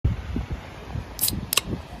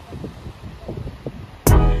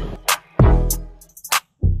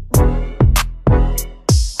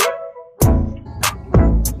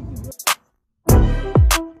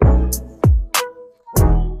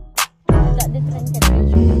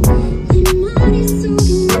terangkan.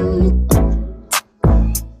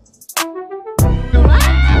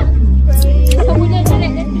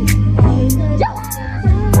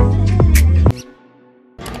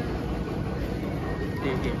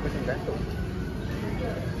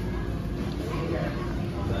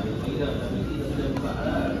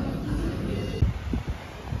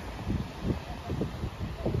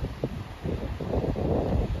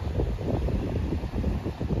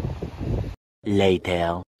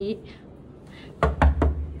 Later.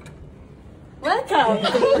 Welcome.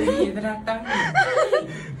 Kita datang.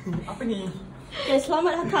 Apa ni? Okay,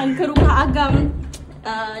 selamat datang ke rumah agam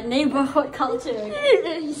neighborhood culture.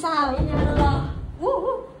 Risau.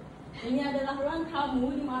 Ini adalah ruang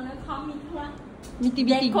tamu di mana kami telah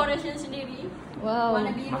decoration sendiri. Wow.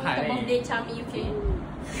 Warna biru untuk birthday Chami, okay.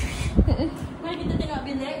 Mari kita tengok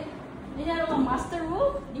bilik. Ini adalah master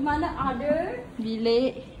room di mana ada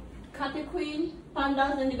Bilik. katil queen,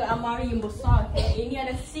 tandas dan juga almari yang besar. Okay. Ini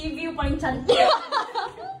ada sea view paling cantik.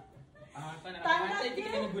 Tandas kita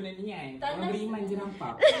kena guna ni kan. Orang beriman je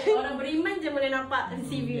nampak. Orang beriman je boleh nampak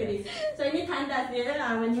sea view ni. So ini tandas dia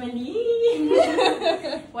lah, mandi-mandi.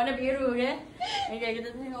 Warna biru ke. Okay,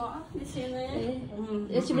 kita tengok di sini.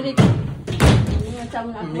 Cuba dia. Ini macam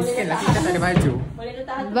aku boleh Miskin lah letak. kita tak ada baju. Boleh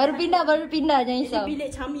letak. Baru pindah, jangan risau. Ini bilik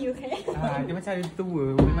Chami, okay. Dia macam ada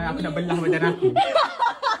tua. Memang aku nak belah badan aku.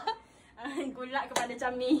 Gulak kepada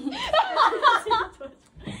Chami.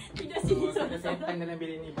 Tidur sini Ada seorang-seorang. setan dalam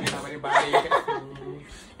bilik ni. Belah baring-baring kat sini.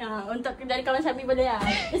 Ya, untuk dari kawan Chami boleh lah.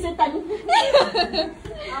 Dia setan.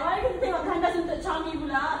 Awal kita tengok tandas untuk Chami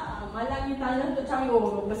pula. Malam ni tandas untuk Chami.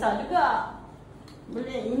 Oh, besar juga.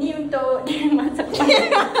 Boleh. Ini untuk dia masak pagi.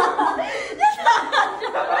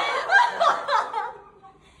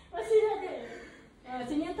 Masih ada.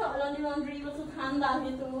 Sini untuk laundry masuk tandas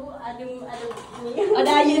itu. Ada ni.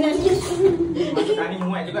 Ada air nanti. Masakan ni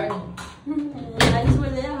muat juga ni. Hannis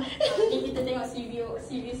boleh lah. Ni kita tengok sea view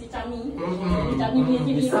si Chami. Chami punya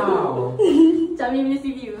sea view. Risau. Chami punya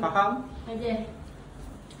sea view. Faham? Okay.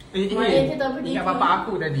 Mari kita pergi Ingat ke- bapak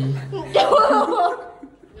aku tadi.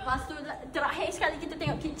 Lepas tu terakhir sekali kita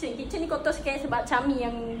tengok kitchen. Kitchen ni kotor sikit sebab Chami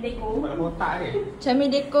yang deko. Kepala kotak dia. Chami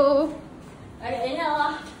deko. Okay, ini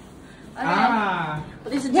lah. Jangan.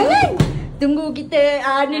 Tunggu kita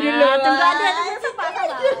ni dulu. Tunggu ada sabar.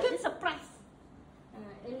 Ini surprise.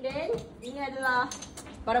 And then ini adalah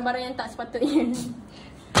barang-barang yang tak sepatutnya.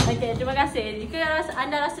 Okay, terima kasih. Jika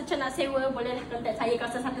anda rasa macam nak sewa, bolehlah kontak saya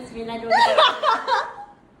 0192.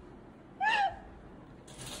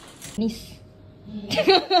 Nis.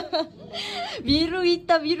 Biru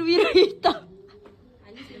hitam. Hannis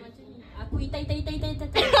dia macam ni. Aku hitam.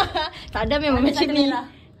 Saadah memang Ada macam satu ni. merah.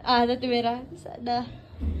 Satu merah. Saadah.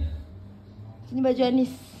 Ini baju Hannis.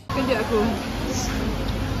 Kejut aku.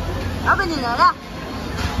 Apa ni lah?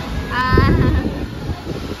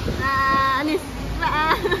 Hannis.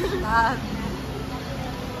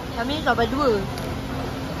 Kami sahabat dua.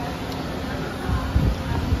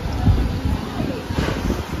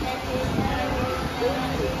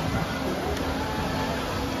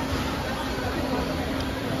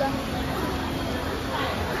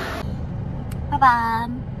 Papa.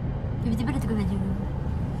 Tiba-tiba dia tukar baju.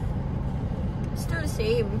 Still the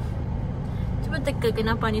same. Cuba teka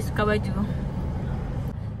kenapa ni suka baju.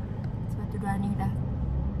 Sebab tudung ni dah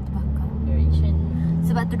terbakar.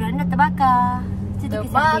 Sebab tudung dah terbakar.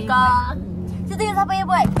 Terbakar. Saya tengok siapa yang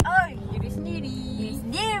buat. Oh, diri sendiri.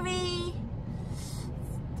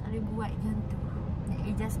 Tak boleh buat macam tu. Nak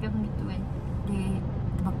adjustkan begitu kan. Dia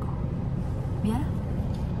terbakar. Biar.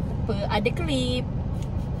 Apa? Ada klip.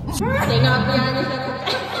 Tengok apa yang Hannis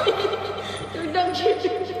lakukan. Tudung gitu.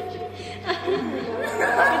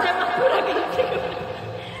 Macam aku lah kena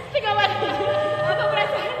tengok mana. Apa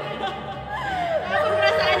perasaan? Apa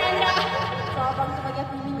perasaan anda? Kalau abang tu bagi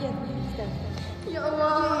aku minyak. Ya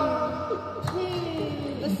Allah.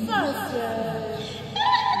 Besar je.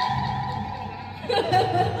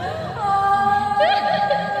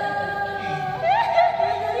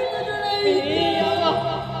 Ya Allah.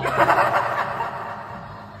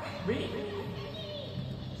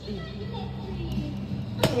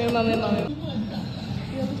 Memang.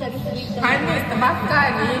 Hannis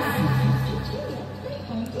terbakar ni.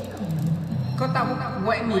 Kau tak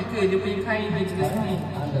buat ni ke? Dia punya kain ni juga sini.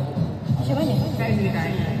 Macam mana? Kain ni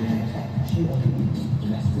kain.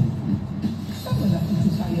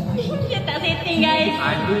 Dia tak setting guys.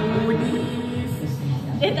 Aduh ni.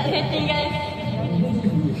 Dia tak setting guys.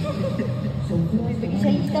 Pergi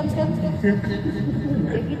cari hitam sekarang.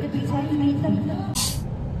 Kita pergi cari hitam.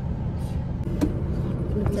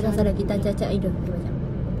 Sedang kita cacat idol. Macam.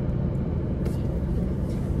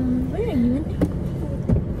 Mana Chami mana?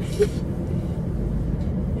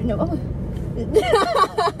 Nak buat apa?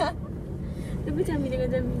 Tapi Chami dengan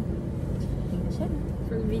Chami.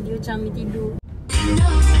 Full video Chami tidur.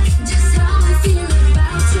 Just how I feel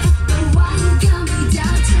about you, but why you got me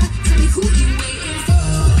down? Tell me who you waiting for?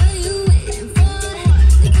 What you waiting for?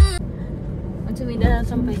 Macam ni dah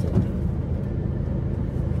sampai je.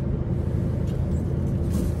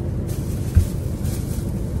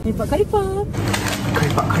 Karipak. Karipak.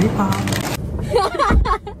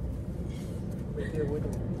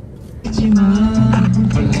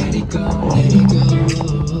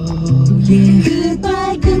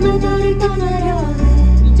 Goodbye, 그만 너를 떠나려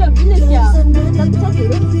해. Bijak gila siap. Satu-satu.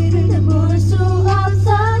 우리를 볼 수 없어.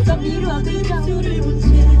 Biru 그냥. 술을 묻혀.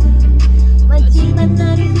 마지막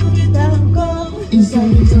나를 눈이 감고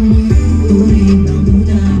인생이 도는 우리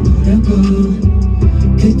너무나 멀었고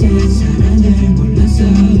그때 사랑을 몰라서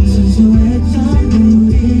순수했던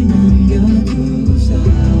우리 남겨두고서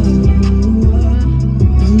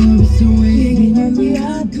이게 너무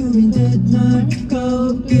아픔인 듯 널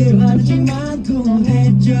꼭 필요하지만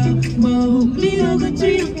통화해줘 뭐 우리로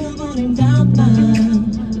그치 버린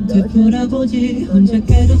답만 되돌아보지 혼자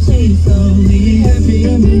계속 say slowly Happy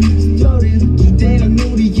ending story 기대한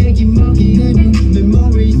우리 얘기 먹이는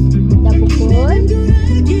memories Dah pukul.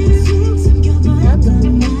 계속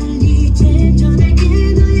삼켜봤던 날 이제 전할게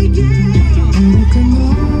너에게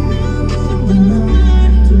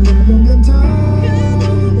돌아보면 다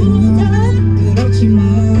그렇지만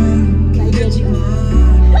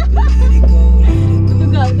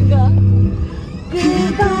Tukar.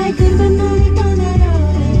 Goodbye 그만 너를 떠나려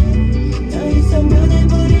해 더 이상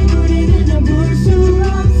보내버린 우리를 난 볼 수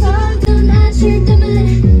없어 넌 아쉬울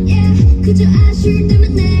때문에 yeah 그저 아쉬울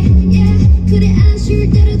때문에 yeah 그래 아쉬울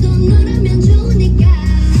때라도 너라면 좋으니까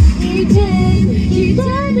이젠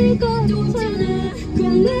기다릴 것도 없잖아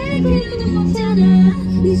꺼내기도 못하나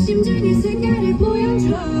네 심장의 색깔을 보여줘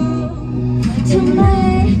정말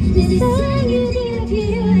내 세상에 네가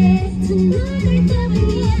필요해 너를 때문에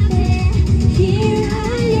미안해 Here I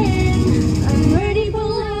am I'm ready for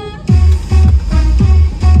love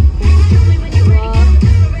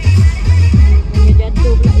Dia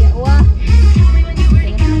jatuh pula ya. Wah. I'm ready for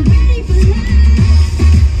love I'm ready for love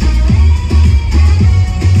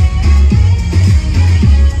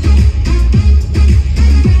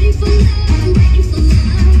I'm ready for love I'm ready for love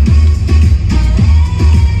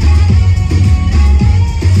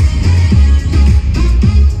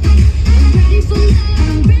I'm ready for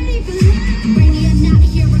love Bring it out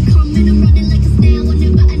here I come and I'm running like a snail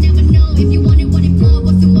Whenever I never know if you wanted what it for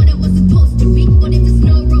wasn't what it was supposed to be What if it's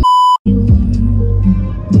no wrong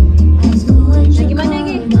Lagi mana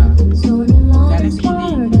lagi?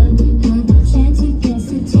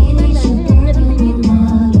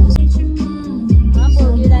 Apa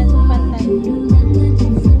giliran pantai?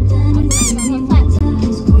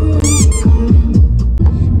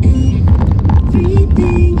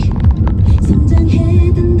 Everything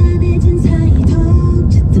성장해 단단해진 사이도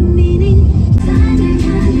just a meaning 삶을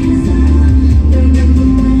향해서 널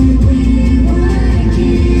너무만 we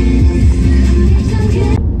working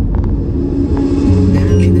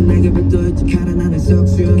날리는 날개밭도 일찍 하나하나 쏙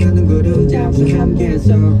수영하는 거로 잡수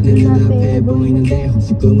함께해서 내 눈앞에 보이는데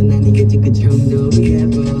혹시 꿈은 아니겠지 그 정도로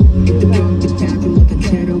예뻐 그때 뻥끗 잡지 못한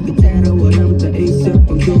채로 그대로 얼어붙어 있어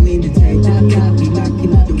뻥 뚫린 듯해 잡잡이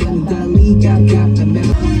막히는 동안은 달리 갑갑한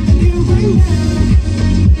멜로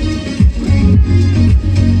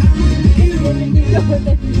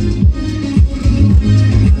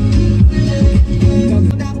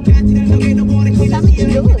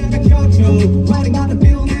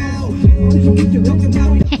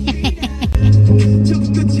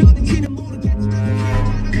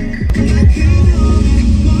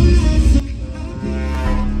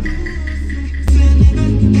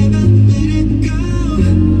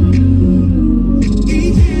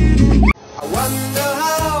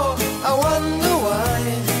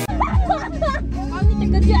Kami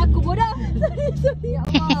terkejut aku bodoh. Sorry ya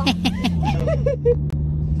Allah.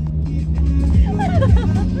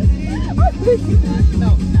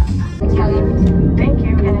 Thank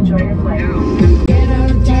you and enjoy your flight. Get out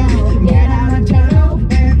of town Get out of town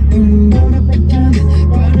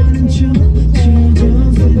바라는 춤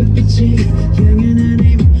춤좀 불빛이 향연한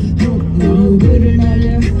힘 누구를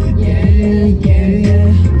날려 Yeah yeah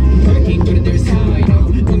yeah Working through their side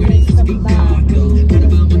오늘 있어서 끝나고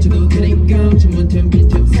바라봐 먼저도 그니까 전문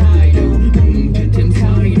틈빈틈 사이로 빈틈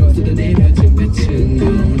사이로 쏟아내려진 빛은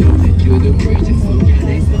너도 보이지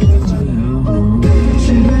속안에서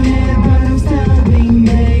주변에 바람 stopping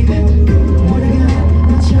baby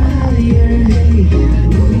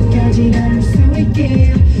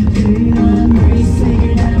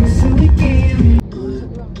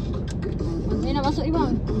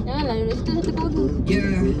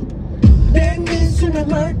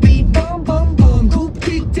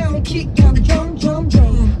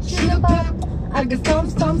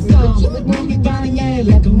some. Moving down the air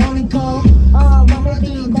like a morning call. 맘에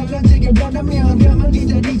달라지게 변하면 벼만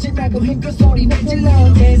기다리지 말고 힘껏 소리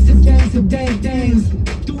내질러. Dance, dance, dance, dance.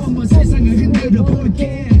 또 한 번 세상을 흔들어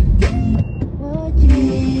볼게.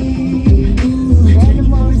 나는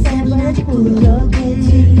머리살을 불러겠지.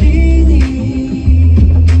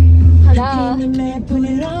 Dah. Put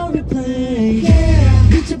it on replay. Yeah,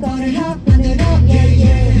 미쳐버린 hop, run it up. Yeah,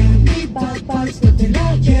 yeah. Beatbox, put it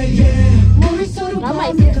up. Yeah, yeah. 머릿속으로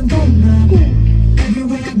완벽한 것만.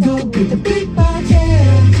 Everywhere I go with the beatbox.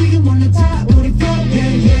 Yeah, 지금 올라타 우리 flow.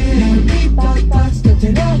 Yeah, yeah. Beatbox, put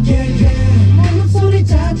it up. Yeah, yeah. 내 목소리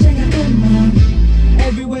자체가 음악.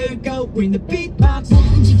 Everywhere I go with the beatbox.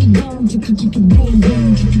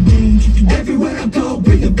 Everywhere I go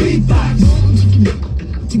with the beatbox.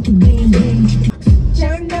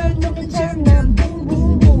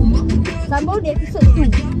 Sambung di episod tu.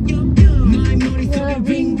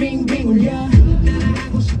 Ring, ring, ring, yeah.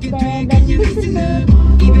 Dan Dickson.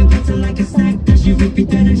 Even better like a snack, cause you repeat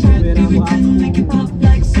that and try. We can make it pop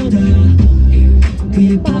like soda.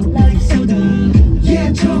 We pop like soda.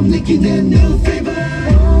 Yeah, drum licking a new flavor.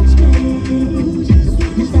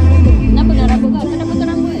 Kenapa kau rambut kau? Kenapa kau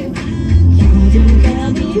rambut?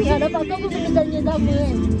 Kau dapat kau pun benda tanya sama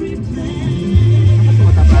kan?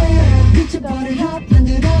 Bitch about it up, blend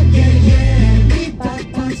it up, yeah, yeah.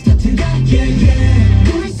 Beatbox, touch it up, yeah, yeah.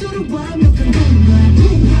 Boys sort of wild, look at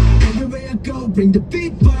everywhere I go, bring the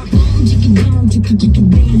beatbox.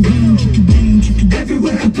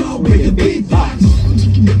 Everywhere I go, bring the beatbox.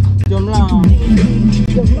 Jom lah.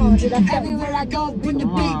 Jom kau, dia dah start. Everywhere I go, bring the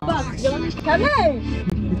beatbox. Jom, Chami.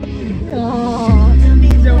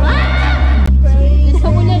 Jom lah. Dia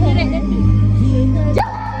dah mula direct nanti. Jom.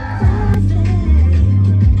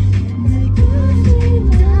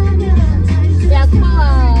 Aku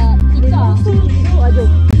bawa Ika. Jom.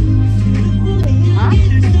 Ha?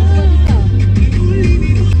 Bawa Ika.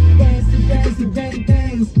 Dance, dance, dance,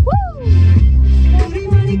 dance. Woo!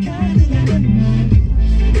 우리만의 가능한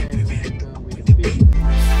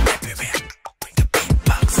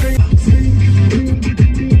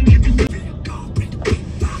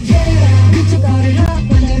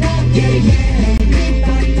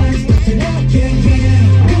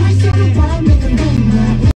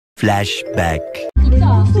Flashback.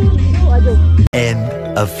 Ika. Jom. End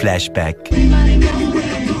of flashback.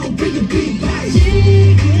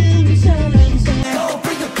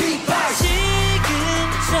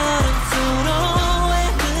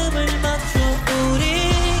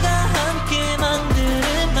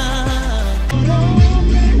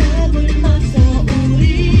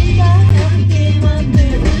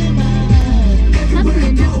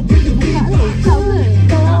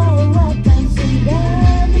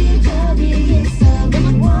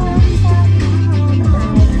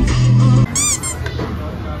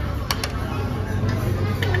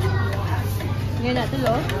 Ni nak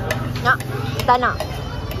telur? Nak. Tak nak.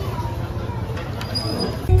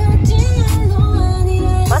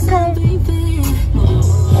 Makan.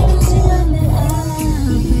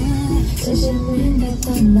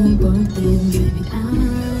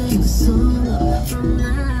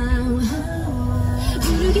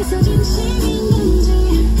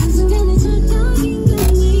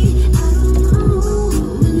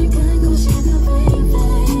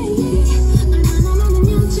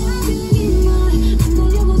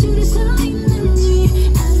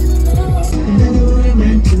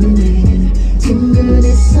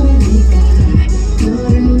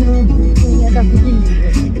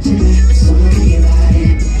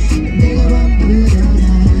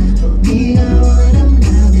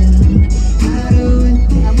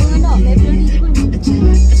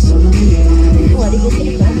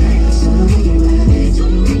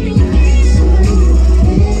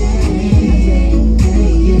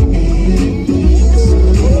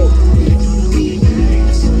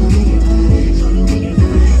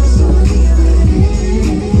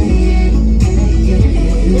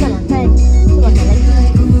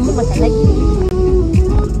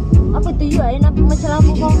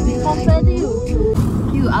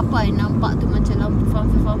 Apa yang nampak tu macam lampu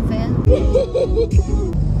fanfare.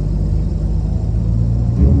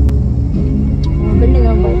 Benda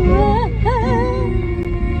gambar.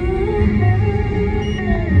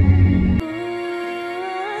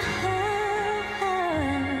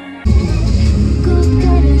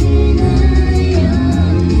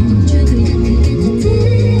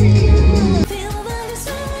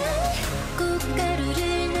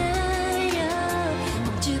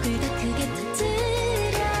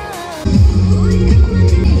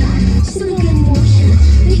 So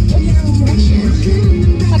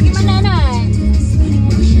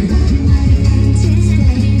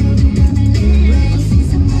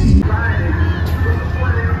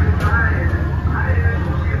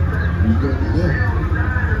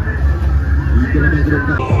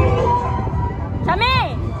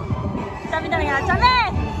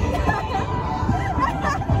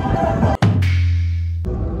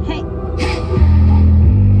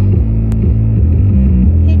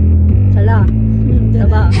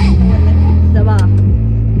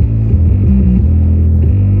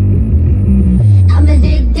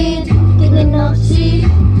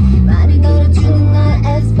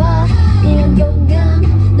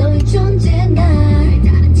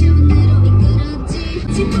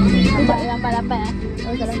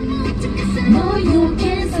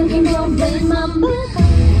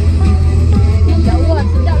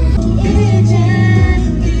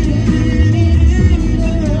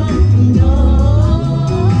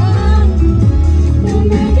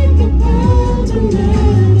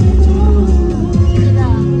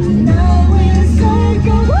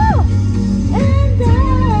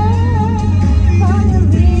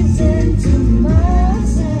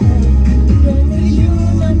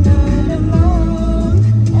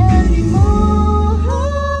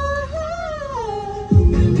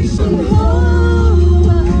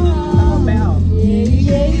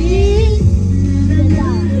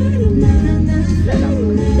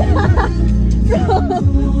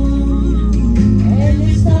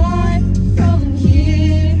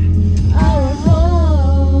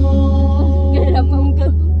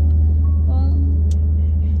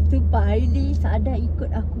Finally Saadah ikut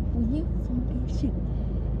aku punya foundation.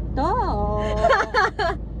 Tak.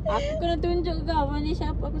 Aku kena tunjuk kau foundation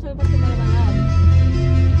apa aku selalu pakai malam-malam.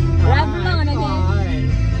 Revlon lagi.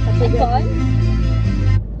 Icon.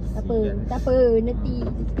 Tak apa, nanti.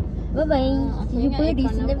 Bye bye. Jumpa di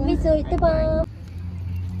next episode. Bye.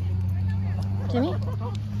 Chami.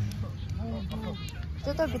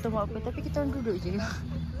 Kita tahu kita buat apa, tapi kita orang duduk je.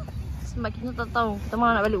 Sebab kita tak tahu kita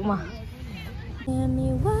malam nak balik rumah. Tell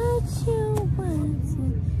me what you want to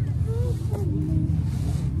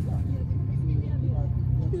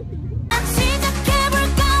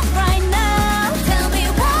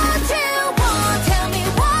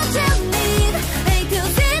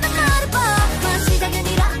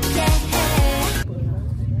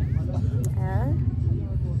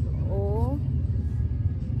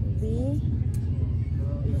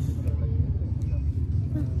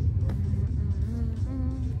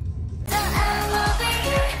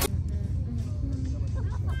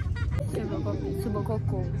sebab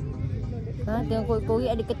koko. Tengok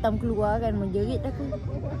korek-korek ada ketam keluar kan, menjerit aku.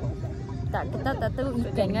 Tak ketam tak tahu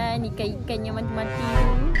ikan kan, ikan-ikan yang mati-mati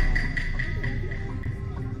tu.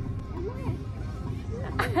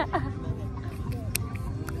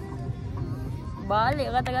 Balik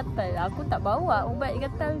gatal-gatal. Aku tak bawa ubat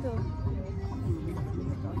gatal tu.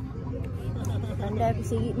 Pandai aku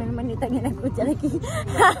sirik mana-mana tangan aku macam lagi.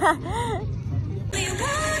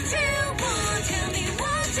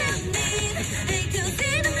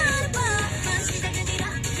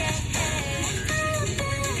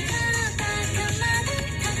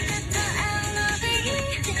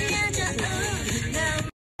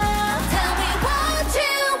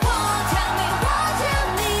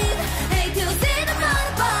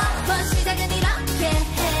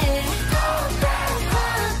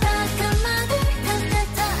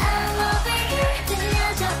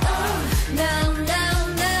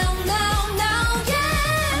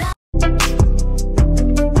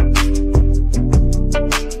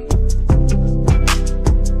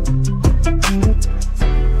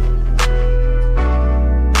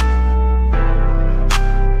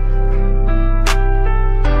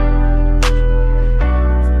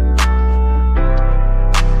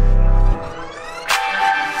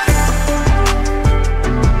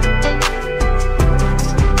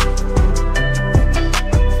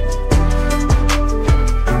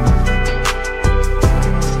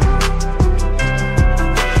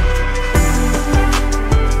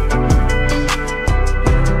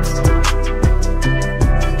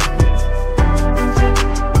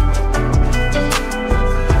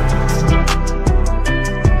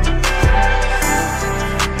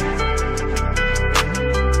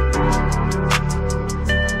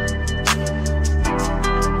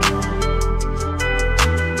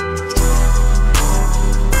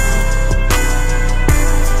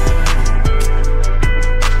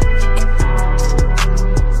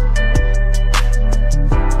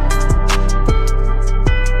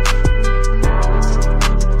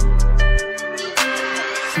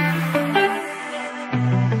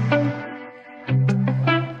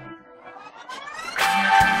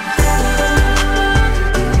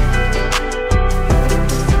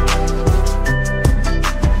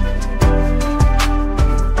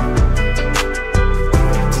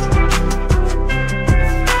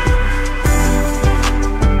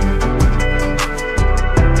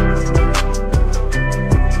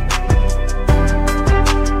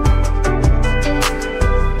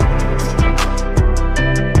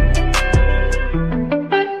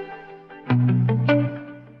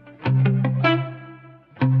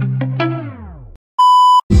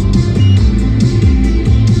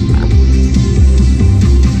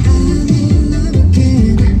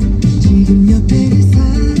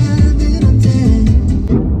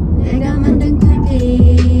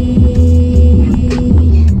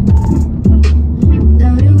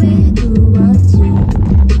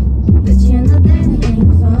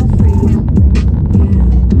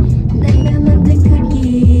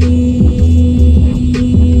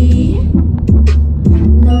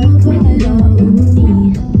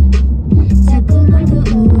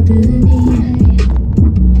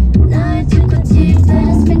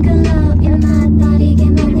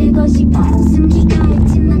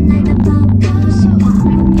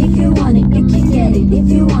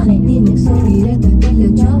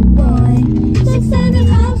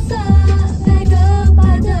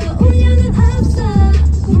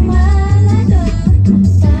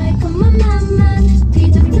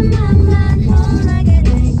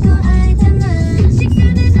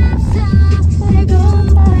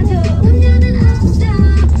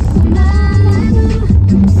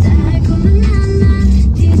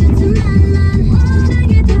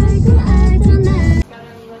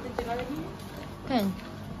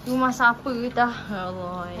 masak apa dah.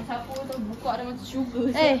 Allah. Masak apa tu? Buka ada macam sugar.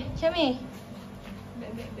 Chami.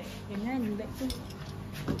 Beg. Jangan beg tu.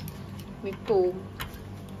 Mipo.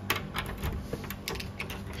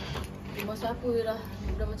 Masak apa dah?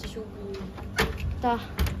 Dah macam sugar. Dah.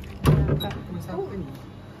 Masa apa ni?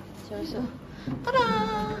 So. Tada.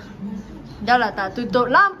 Dah lah tak tutup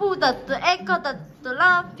lampu, tak tutup aircon, tak tutup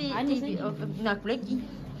lampu. TV. Oh, nak aku lagi.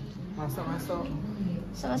 Masuk.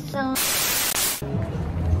 Sama-sama.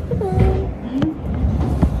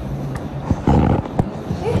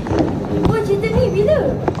 Cerita ni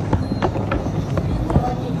bila?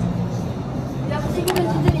 Dah apa cerita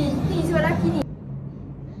ni? Ni sebab lelaki ni.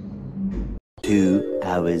 2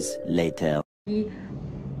 hours later.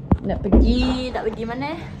 Nak pergi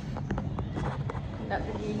mana? Nak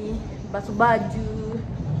pergi basuh baju.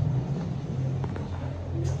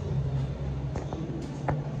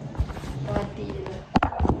 Mati je.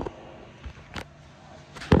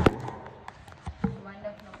 Mana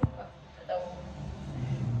aku nak buka? Tak tahu.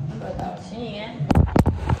 Kau tahu sini kan?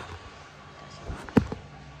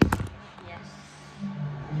 Yes.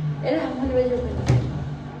 Dah, mana baju aku?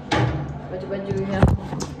 Baju-baju yang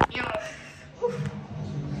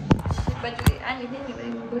baju Hannis ni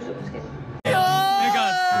paling busuk sekali. 그러니까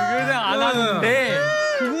그거는 안 하는데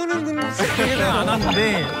그거는 그거는 안 하는데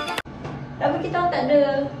Tapi kita orang tak ada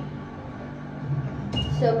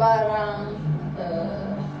sebarang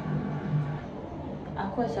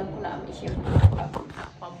aku rasa aku nak ambil shampoo.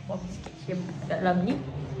 Pump sikit shampoo kat dalam ni.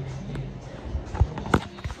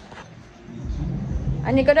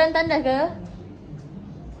 Ani kau dah tandas ke?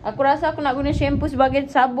 Aku rasa aku nak guna shampoo sebagai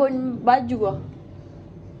sabun baju lah.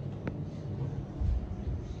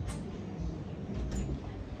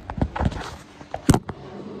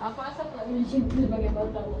 Aku rasa aku nak guna shampoo sebagai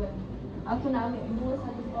baju kan. Aku nak ambil dua,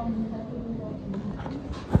 satu dua.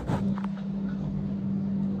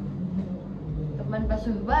 Teman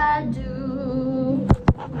basuh baju.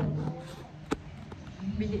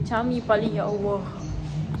 Bilik Chami paling ya Allah.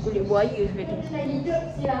 Kulit buaya sekali. Dah hidup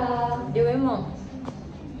siap. Dia memang.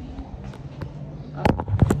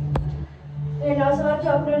 Dah rasa baju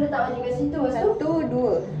aku dah letak baju kat situ. Satu,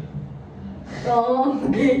 dua. Oh,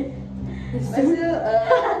 okey. Lepas tu,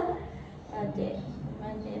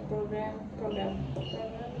 mana program.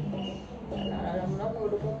 Lama-lama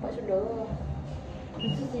 24 sudah.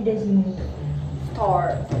 Mesti di sini.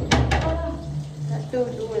 Start. Satu,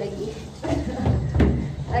 dua lagi.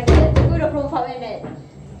 Okay, tunggu 24 minit.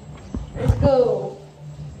 Let's go.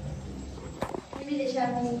 Ini bilik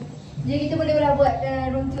Chami. Jadi kita boleh buat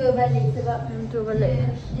room tour balik sebab room tour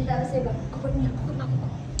balik. Dia tak rasa bang. Kau buat ni aku nak.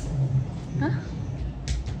 Hah?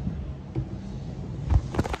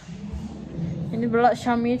 Ini bilik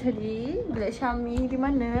Chami tadi. Bilik Chami di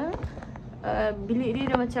mana? Bilik dia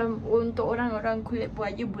dah macam untuk orang-orang kulit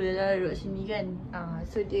buaya boleh lah duduk sini kan.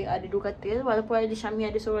 So dia ada dua katil. Walaupun ada Chami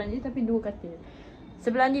ada seorang je tapi dua katil.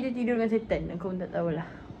 Sebelah ni dia tidur dengan setan. Kau pun tak tahulah.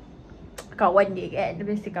 Kawan dia kan. Dia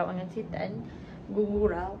biasa kawan dengan setan.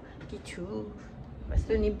 Gurau. Kicu. Lepas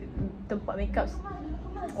tu ni tempat makeup.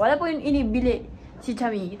 Walaupun ini bilik si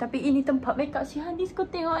Chami, tapi ini tempat makeup si Hannis. Kau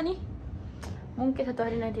tengok ni. Mungkin satu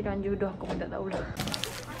hari nanti diorang jodoh. Aku pun tak tahulah.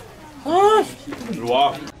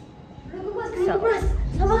 Luar. Sabar.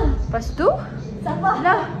 Lepas tu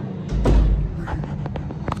sabarlah.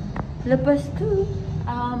 Lepas tu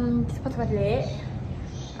sepatu balik.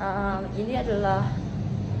 Ini adalah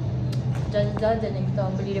jajan yang kita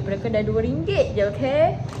orang beli daripada kedai RM2 je, okey.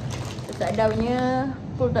 Saadah punya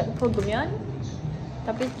produk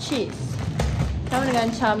tapi cheese. Sama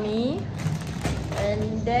dengan Chami.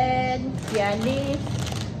 And then Hannis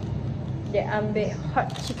dia ambil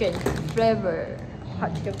hot chicken flavor.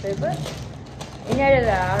 Ini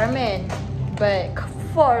adalah ramen but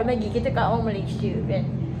for Maggi kita kat orang Malaysia kan.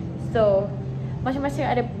 So masing-masing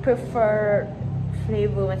ada prefer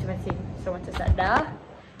flavor masing-masing. So macam Saadah,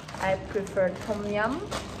 I prefer tom yum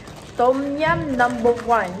number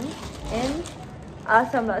 1 and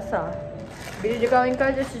asam laksa. Bila dia kahwin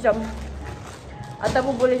kau je macam,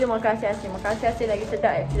 ataupun boleh je makan asin lagi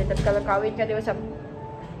sedap actually. Tapi kalau kahwin kan dia macam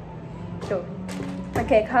tu.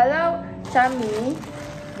 Okay, kalau Chami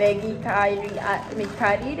Maggi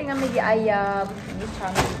kari dengan Maggi ayam. Ini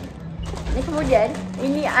Chami. Ini kemudian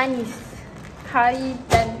ini Hannis kari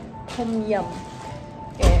dan tom yum.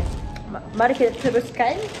 Okay, mari kita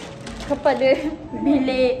teruskan kepada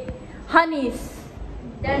bilik Hannis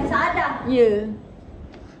Dan Saadah. ya.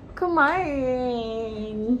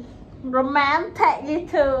 Kemarin romantic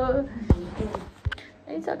gitu.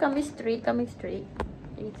 It's all coming straight.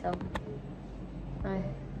 It's all.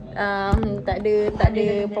 Tak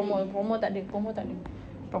ada promo tak ada.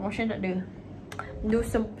 Promotion tak ada. do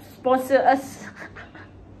some sponsor us.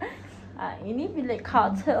 Ini bilik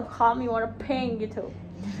cartel kami warna pink gitu.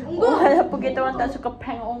 Walaupun kita orang tak suka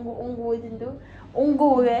pink ungu macam tu.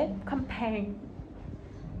 Ungu bukan pink.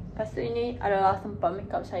 Lepas tu ini adalah tempat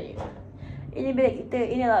makeup saya. Ini bilik kita,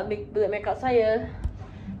 inilah bilik makeup saya.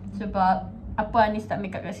 Sebab apa Hannis tak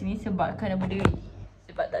makeup kat sini? Sebab kena berdiri.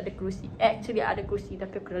 Sebab tak ada kerusi. Actually ada kerusi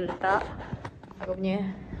tapi aku dah letak aku punya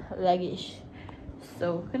luggage.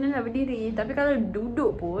 So kena nak berdiri. Tapi kalau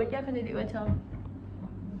duduk pun dia akan jadi macam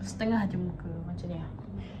setengah je muka macam ni.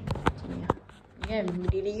 Macam ni. Kan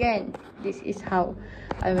berdiri kan. This is how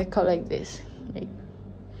I make up like this. Like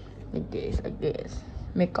this.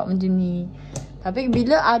 Make up macam ni. Tapi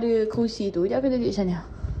bila ada kerusi tu dia akan jadi macam ni.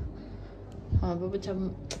 Macam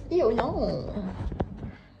you know.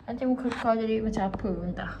 Nanti muka kau jadi macam apa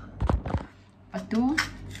entah. Lepas tu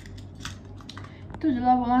je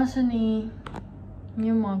lah buat masa ni.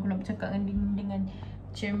 Memang aku nak bercakap dengan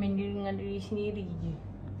cermin dengan diri sendiri je.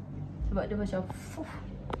 Sebab dia macam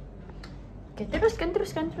okay, teruskan.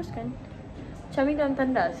 Chami dalam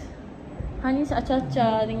tandas. Hannis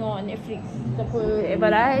acah-acah tengok Netflix. Apa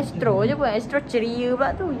ibarat Astro je pun. Astro ceria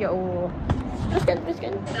pula tu. Ya Allah.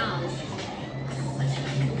 Teruskan.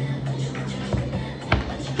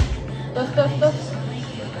 Tos.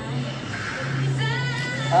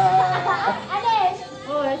 Hannis.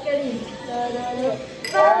 Oh, sekali.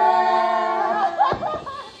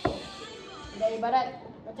 Dah ibarat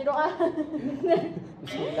baca doa.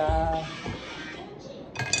 Bismillah.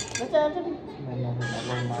 Baca macam ni.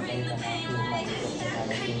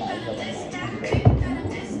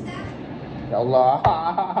 Ya Allah.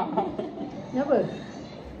 Kenapa?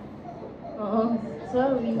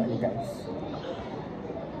 Sorry. Sorry guys.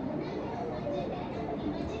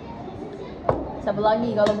 Siapa lagi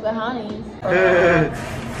kalau bukan Hannis?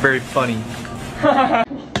 Very funny.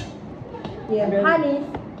 Ya, Hannis.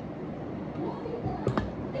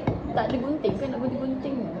 Tak ada gunting kan? Nak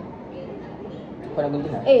gunting. Kau nak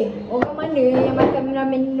gunting tak? Orang mana yang makan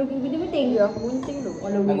ramen gunting-gunting je? Aku gunting tu.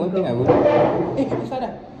 Nak gunting tak? Itu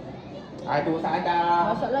Saadah. Aduh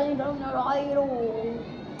Saadah. Masalahnya dalam nak air tu.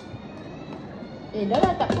 Dah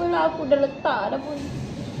lah, tak apalah. Aku dah letak dah pun.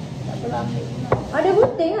 Tak apalah ambil. Ada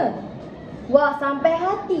gunting ke? Wah, sampai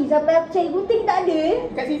hati. Sampai aku cari gunting tak ada.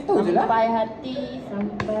 Kat situ je lah. Sampai hati.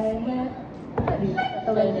 Tak ada.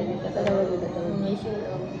 Tak tahu. Malaysia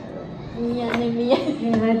tu. Mian.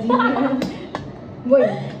 Haji. Boy.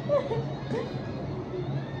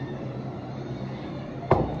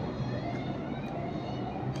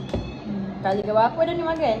 Kali ke berapa dah ni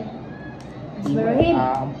makan?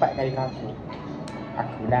 Bismillahirrahmanirrahim. 4 kali kaku.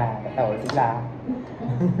 Aku dah tak tahu sebelah.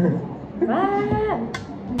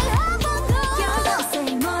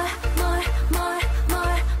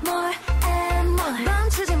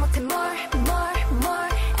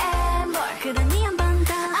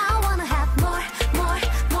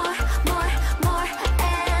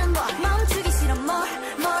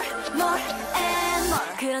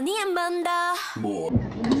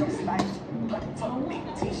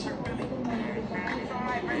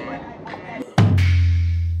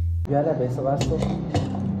 Biarlah besok basuh.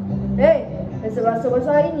 Besok basuh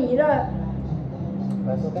hari ni lah.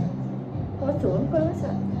 Basuh kan? Basuh? Kau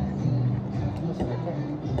masak?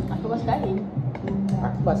 Aku basuh kain.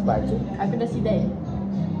 Aku basuh baju. Aku dah sidai.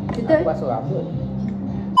 Aku basuh rambut.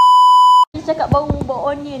 Dia cakap bau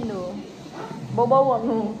onion tu. Bau bawang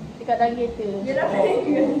tu. Dekat dalam kereta.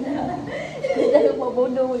 Dia cakap bau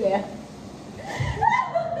bodoh boleh lah.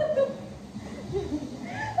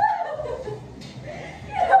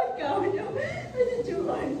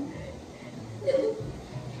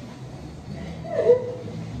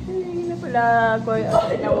 Kenapalah kau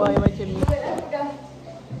ada nyawa yang macam ni?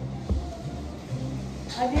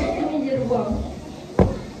 Ada sini je ruang.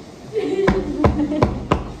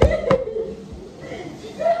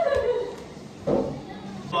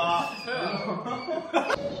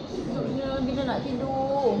 Bila nak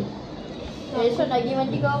tidur? Esok nak pergi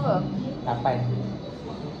mandi kau apa? 8.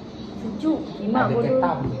 Sejuk. Imak Ada bodoh.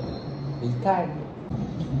 ketam. Ikan.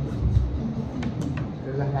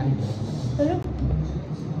 Kelangan. Hello?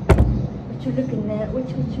 What you looking at? What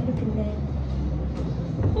you looking at?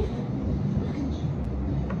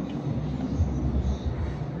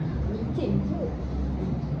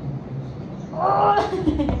 Oh,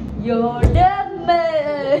 you're the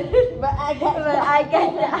man. But I got.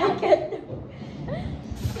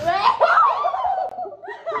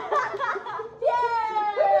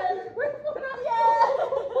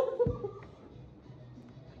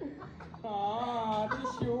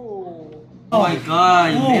 Oh my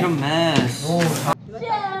god, you made a mess. Tuh,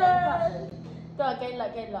 kain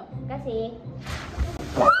lap. Terima kasih.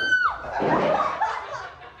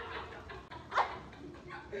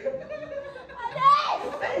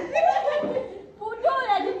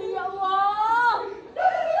 보도야 드디어.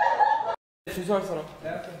 조수할 사람.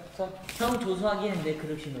 형 조수하기에는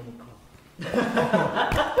그릇이 너무 커.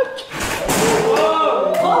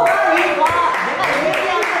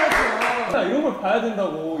 나 이런 걸 봐야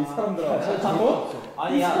된다고 이 사람들아.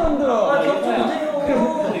 아니야. 이 사람들아.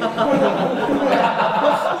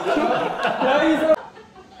 야이 사람.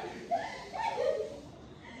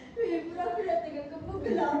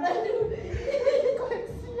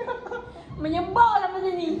 Menyembah lah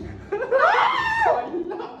macam ni.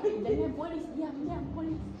 Jangan polis, diam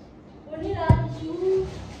polis. Boleh lah tisu.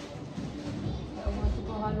 Ya Allah,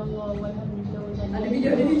 subhanallah, walhamdulillah. Ada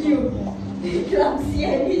video.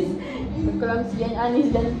 Kelangsian Hannis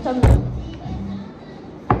dan Chami.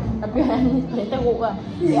 Tapi Hannis paling teruk lah.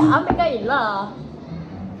 Ya ambil kain lah.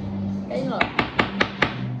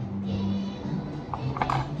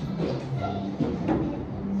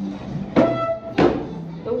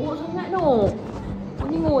 Teruk sangat tu.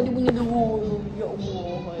 Tengok dia punya teruk. Ya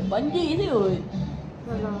Allah. Banjir je.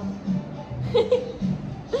 Alah.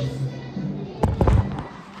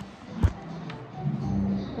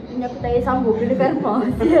 Tapi aku tak payah sambung dia dekat rumah.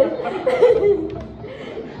 Ya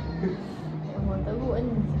Allah, teruk kan.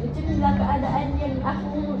 Macam ni lah keadaan yang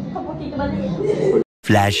aku tak pakai terbalik.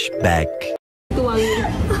 Flashback. Tu wangi.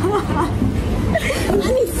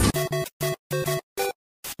 Hannis.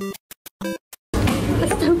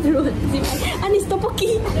 Astagfirullahaladzim. Hannis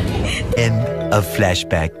topoki. End of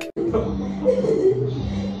flashback.